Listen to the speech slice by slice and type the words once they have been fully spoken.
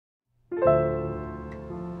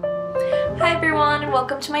Hi everyone and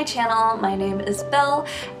welcome to my channel. My name is Belle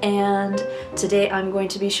and today I'm going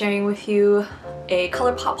to be sharing with you a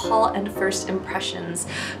Colourpop haul and first impressions.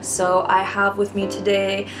 So I have with me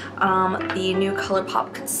today the new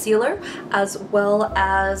Colourpop concealer as well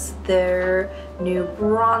as their new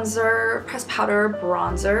bronzer, pressed powder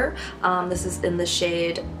bronzer. This is in the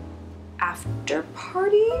shade After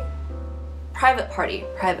Party? Private Party.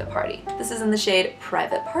 This is in the shade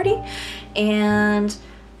Private Party, and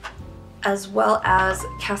as well as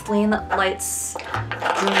Kathleen Light's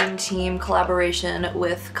Dream Team collaboration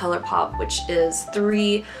with Colourpop, which is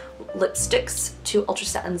 3 lipsticks, 2 ultra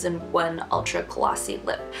satins, and 1 ultra glossy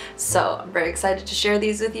lip. So I'm very excited to share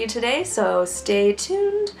these with you today, so stay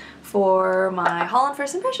tuned for my haul and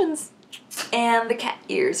first impressions. And the cat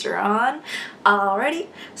ears are on. Alrighty,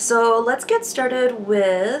 so let's get started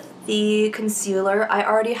with the concealer. I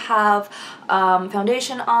already have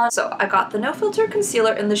foundation on, so I got the No Filter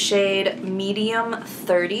concealer in the shade Medium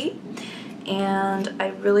 30, and I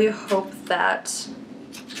really hope that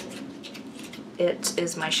it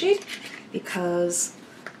is my shade because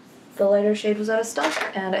the lighter shade was out of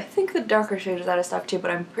stock, and I think the darker shade was out of stock too,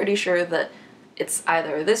 but I'm pretty sure that it's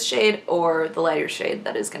either this shade or the lighter shade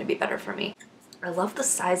that is going to be better for me. I love the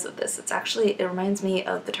size of this. It reminds me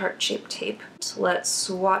of the Tarte Shape Tape. So let's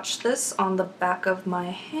swatch this on the back of my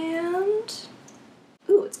hand.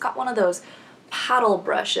 Ooh, it's got one of those paddle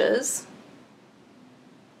brushes.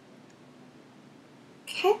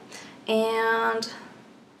 Okay, and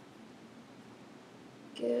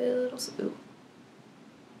give it a little, ooh.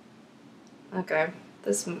 Okay,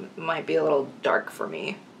 this might be a little dark for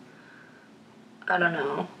me. I don't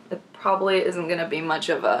know. It probably isn't going to be much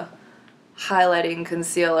of a highlighting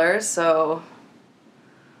concealer, so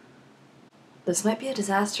this might be a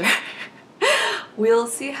disaster. We'll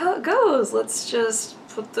see how it goes. Let's just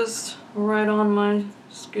put this right on my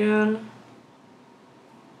skin.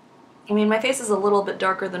 I mean, my face is a little bit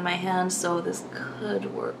darker than my hand, so this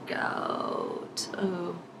could work out.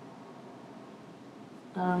 Oh,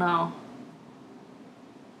 I don't know.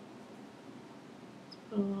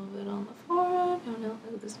 Put a little bit on the forehead. Oh no,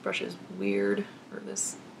 this brush is weird, or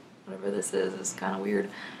this, whatever this is kind of weird.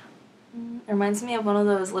 It reminds me of one of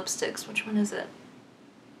those lipsticks. Which one is it?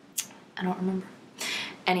 I don't remember.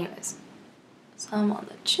 Anyways, some on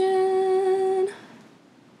the chin.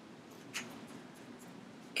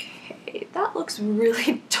 Okay, that looks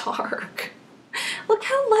really dark. Look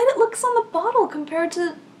how light it looks on the bottle compared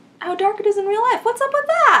to how dark it is in real life. What's up with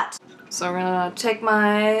that? So we're gonna take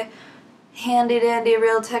my handy dandy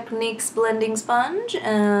Real Techniques blending sponge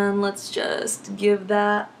and let's just give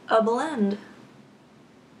that a blend.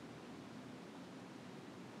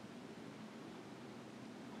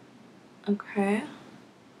 Okay,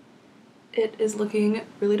 it is looking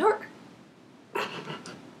really dark.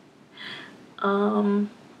 I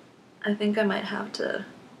think I might have to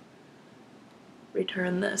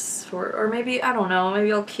return this for, or maybe, I don't know,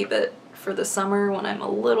 maybe I'll keep it for the summer when I'm a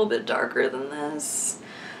little bit darker than this.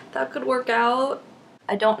 That could work out.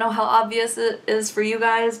 I don't know how obvious it is for you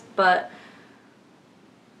guys, but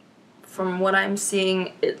from what I'm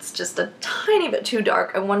seeing, it's just a tiny bit too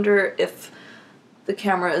dark. I wonder if the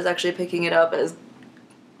camera is actually picking it up as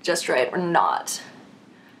just right or not.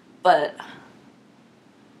 But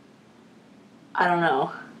I don't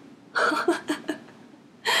know.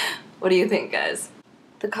 What do you think, guys?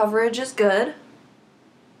 The coverage is good.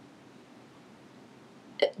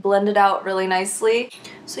 It blended out really nicely.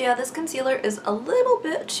 So yeah, this concealer is a little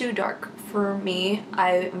bit too dark for me.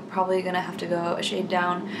 I'm probably gonna have to go a shade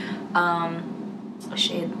down, a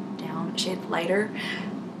shade lighter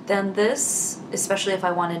than this, especially if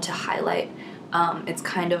I wanted to highlight. It's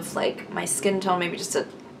kind of like my skin tone, maybe just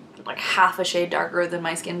like half a shade darker than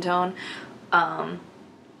my skin tone.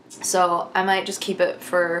 So I might just keep it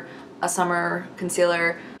for a summer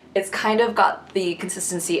concealer. It's kind of got the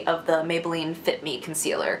consistency of the Maybelline Fit Me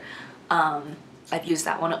concealer. I've used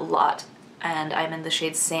that one a lot, and I'm in the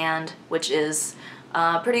shade Sand, which is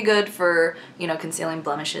pretty good for, you know, concealing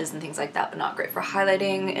blemishes and things like that, but not great for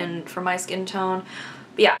highlighting and for my skin tone.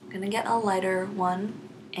 But yeah, I'm gonna get a lighter one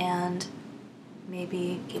and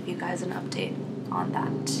maybe give you guys an update on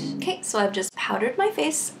that. Okay, so I've just powdered my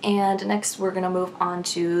face, and next we're gonna move on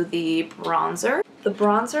to the bronzer. The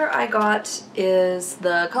bronzer I got is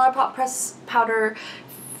the Colourpop Press Powder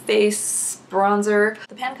Face Bronzer.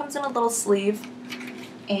 The pan comes in a little sleeve,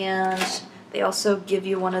 and they also give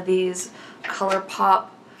you one of these Colourpop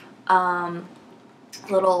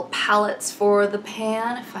little palettes for the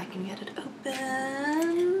pan, if I can get it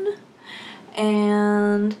open.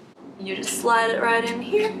 And you just slide it right in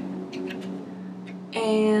here,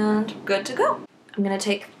 and good to go. I'm gonna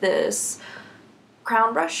take this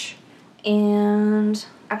crown brush and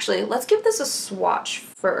actually let's give this a swatch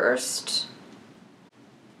first.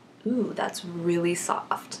 Ooh, that's really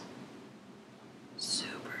soft.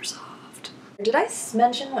 Super soft. Did I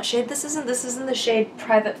mention what shade this is in? This is in the shade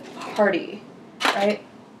Private Party, right?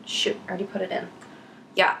 Shoot, I already put it in.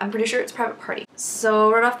 Yeah, I'm pretty sure it's Private Party.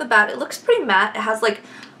 So right off the bat, it looks pretty matte. It has like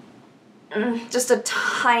just a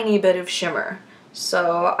tiny bit of shimmer.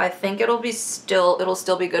 So I think it'll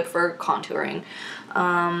still be good for contouring.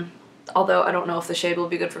 Although I don't know if the shade will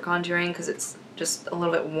be good for contouring because it's just a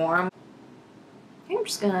little bit warm. I'm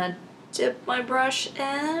just gonna dip my brush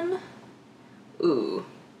in. Ooh,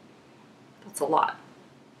 that's a lot.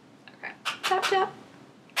 Okay, tap, tap,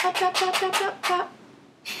 tap, tap, tap, tap, tap, tap.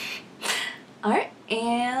 All right,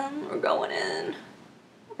 and we're going in.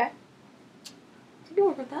 Okay, you can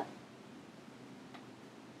work with that.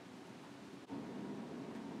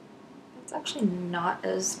 It's actually not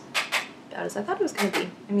as bad as I thought it was gonna be.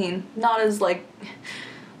 I mean, not as like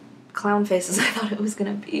clown face as I thought it was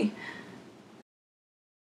gonna be.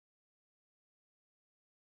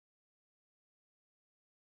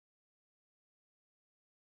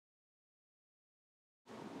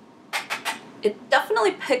 It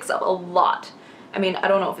definitely picks up a lot. I mean, I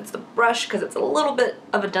don't know if it's the brush because it's a little bit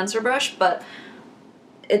of a denser brush, but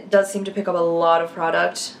it does seem to pick up a lot of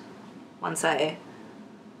product once I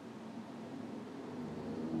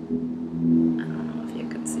don't know if you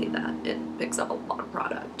can see that. It picks up a lot of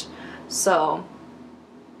product. So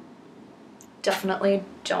definitely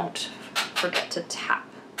don't forget to tap.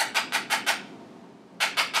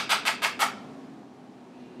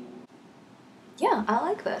 Yeah, I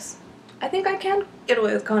like this. I think I can get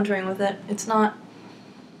away with contouring with it. It's not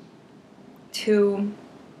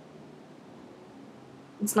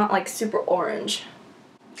like super orange.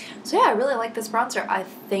 So yeah, I really like this bronzer. I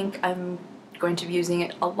think I'm going to be using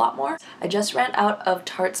it a lot more. I just ran out of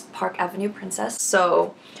Tarte's Park Avenue Princess,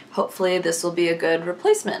 so hopefully this will be a good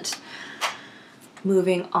replacement.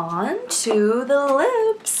 Moving on to the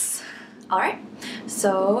lips. Alright,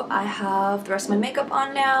 so I have the rest of my makeup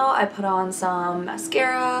on now. I put on some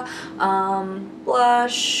mascara,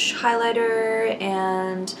 blush, highlighter,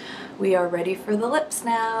 and we are ready for the lips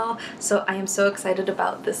now. So I am so excited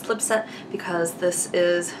about this lip set because this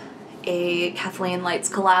is a Kathleen Lights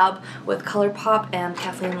collab with Colourpop, and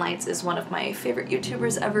Kathleen Lights is one of my favorite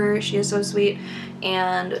YouTubers ever. She is so sweet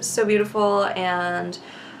and so beautiful, and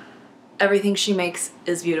everything she makes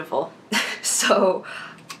is beautiful. So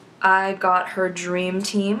I got her Dream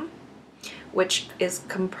Team, which is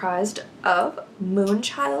comprised of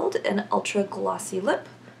Moonchild, an ultra glossy lip,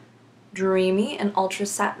 Dreamy, an ultra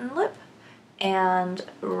satin lip, and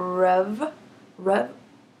Rêver,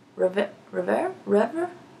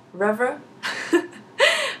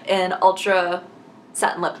 an ultra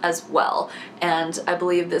satin lip as well. And I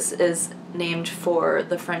believe this is named for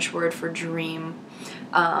the French word for dream.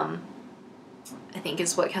 I think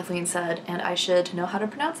is what Kathleen said, and I should know how to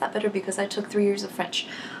pronounce that better because I took 3 years of French.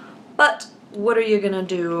 But what are you gonna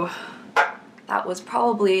do? That was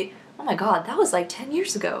probably, oh my god, that was like 10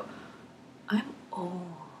 years ago. I'm old.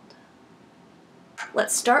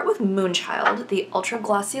 Let's start with Moonchild, the ultra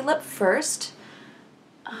glossy lip first.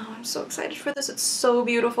 Oh, I'm so excited for this. It's so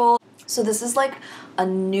beautiful. So this is like a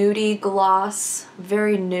nudie gloss,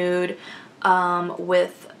 very nude,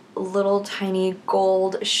 with little tiny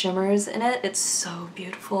gold shimmers in it. It's so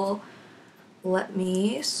beautiful. Let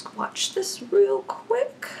me swatch this real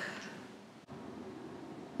quick.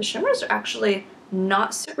 The shimmers are actually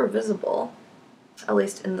not super visible, at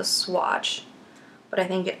least in the swatch, but I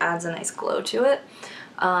think it adds a nice glow to it.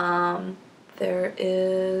 There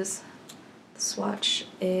is the swatch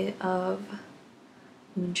of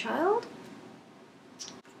Moonchild.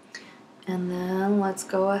 And then let's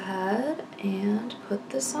go ahead and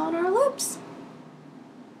put this on our lips.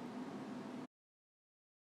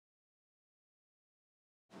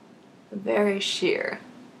 Very sheer.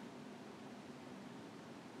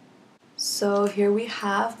 So here we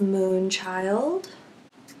have Moonchild.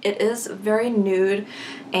 It is very nude,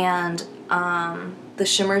 and the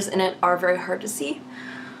shimmers in it are very hard to see.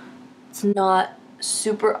 It's not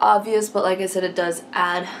super obvious, but like I said, it does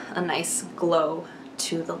add a nice glow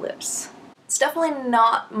to the lips. It's definitely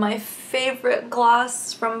not my favorite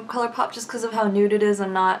gloss from Colourpop just because of how nude it is.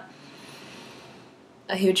 I'm not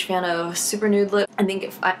a huge fan of super nude lip. I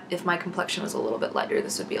think if my complexion was a little bit lighter,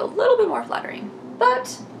 this would be a little bit more flattering.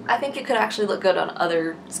 But I think it could actually look good on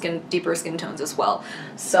other deeper skin tones as well.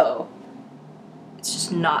 So it's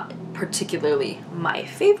just not particularly my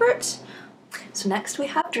favorite. So next we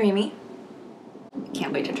have Dreamy.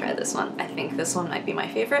 Can't wait to try this one. I think this one might be my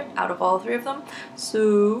favorite out of all three of them.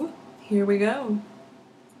 So here we go.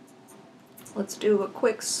 Let's do a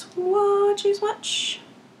quick swatchy swatch.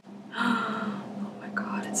 Oh my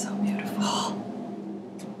god, it's so beautiful.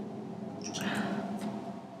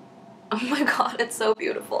 Oh my god, it's so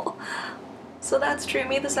beautiful. So that's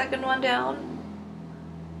Dreamy, the second one down.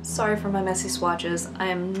 Sorry for my messy swatches. I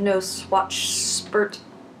am no swatch spurt.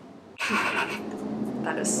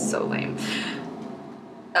 That is so lame.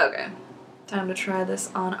 Okay, time to try this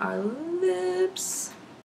on our lips.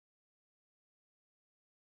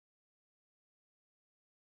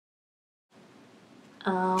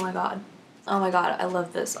 Oh my god. Oh my god, I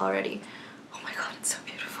love this already. Oh my god, it's so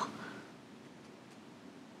beautiful.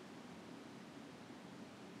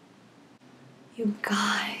 You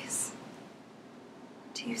guys,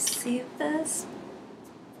 do you see this?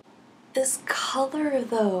 This color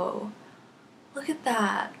though, look at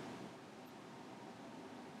that.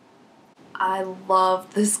 I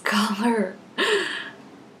love this color.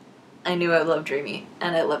 I knew I loved Dreamy,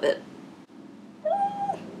 and I love it.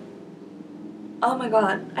 Oh my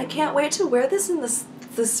god, I can't wait to wear this in the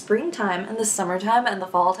springtime, and the summertime, and the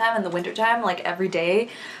fall time, and the winter time, like every day.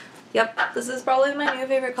 Yep, this is probably my new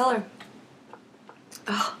favorite color.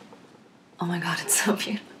 Oh my god, it's so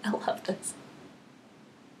beautiful. I love this.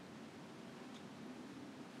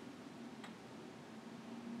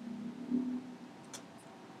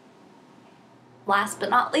 Last but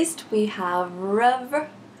not least, we have Rêver.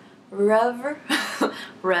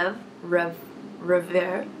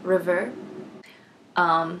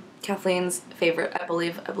 Kathleen's favorite, I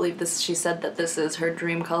believe this, she said that this is her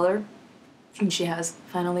dream color, and she has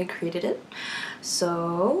finally created it.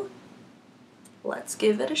 So let's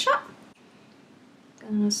give it a shot.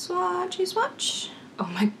 Gonna swatchy swatch. Oh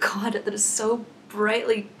my god, that is so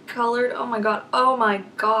brightly colored. Oh my god, oh my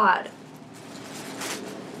god.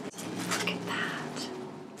 Look at that.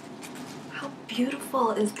 How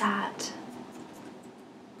beautiful is that?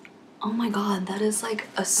 Oh my god, that is like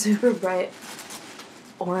a super bright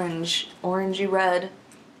orange, orangey red.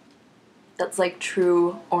 That's like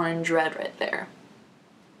true orange red right there.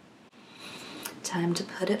 Time to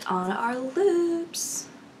put it on our lips.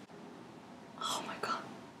 Oh my god.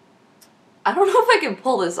 I don't know if I can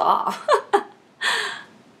pull this off.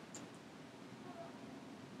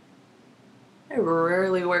 I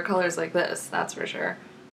rarely wear colors like this, that's for sure.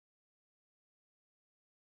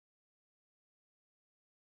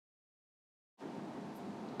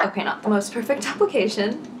 Okay, not the most perfect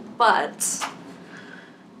application, but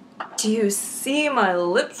do you see my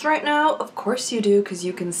lips right now? Of course you do, because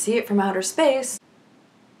you can see it from outer space.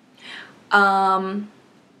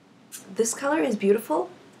 This color is beautiful.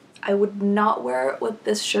 I would not wear it with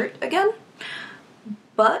this shirt again,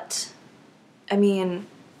 but I mean,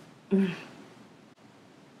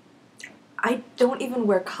 I don't even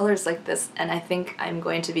wear colors like this, and I think I'm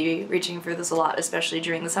going to be reaching for this a lot, especially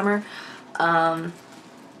during the summer.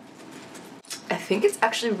 I think it's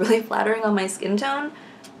actually really flattering on my skin tone.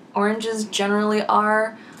 Oranges generally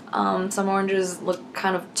are. Some oranges look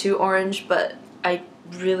kind of too orange, but I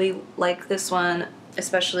really like this one,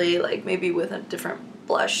 especially like maybe with a different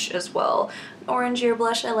blush as well. Orangier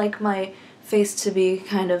blush. I like my face to be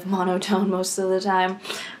kind of monotone most of the time,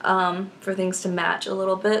 for things to match a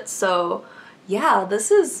little bit. So yeah, this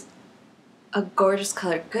is a gorgeous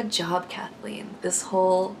color. Good job, Kathleen. This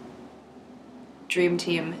whole dream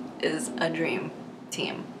team is a dream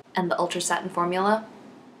team. And the Ultra Satin formula,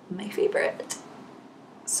 my favorite.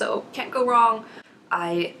 So can't go wrong.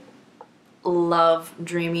 I love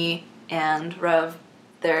Dreamy and Rêver.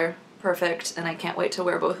 They're perfect, and I can't wait to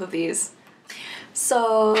wear both of these.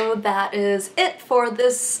 So that is it for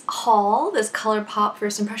this haul, this Colourpop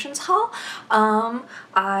First Impressions haul.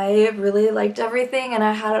 I really liked everything, and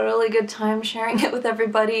I had a really good time sharing it with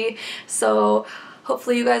everybody. So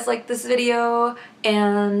hopefully you guys liked this video,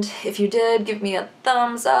 and if you did, give me a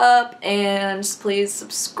thumbs up, and please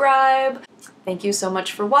subscribe. Thank you so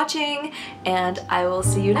much for watching, and I will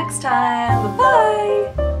see you next time.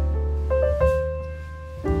 Bye!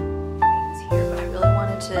 Here, but I really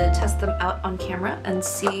wanted to test them out on camera and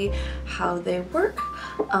see how they work.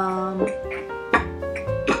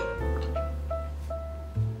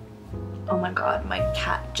 Oh my god, my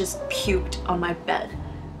cat just puked on my bed.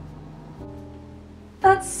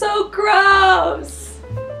 That's so gross!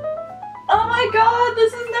 Oh my god,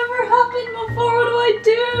 this has never happened before, what do I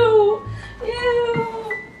do? Ew!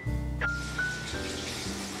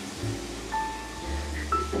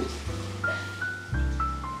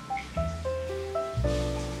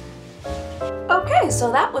 Okay,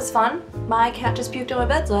 so that was fun. My cat just puked on my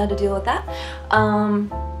bed, so I had to deal with that.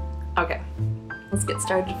 Okay. let's get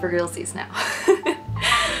started for realsies now.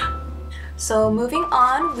 So moving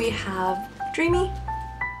on, we have Dreamy.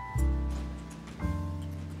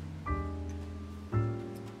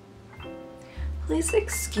 Please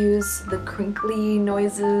excuse the crinkly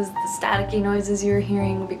noises, the staticky noises you're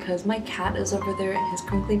hearing because my cat is over there in his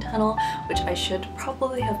crinkly tunnel, which I should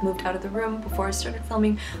probably have moved out of the room before I started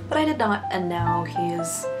filming, but I did not, and now he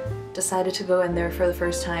has decided to go in there for the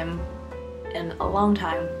first time in a long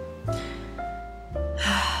time.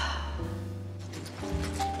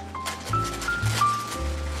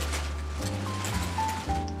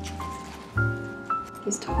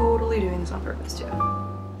 He's totally doing this on purpose too.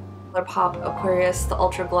 Colourpop Aquarius, the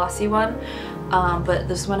ultra glossy one, but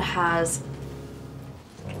this one has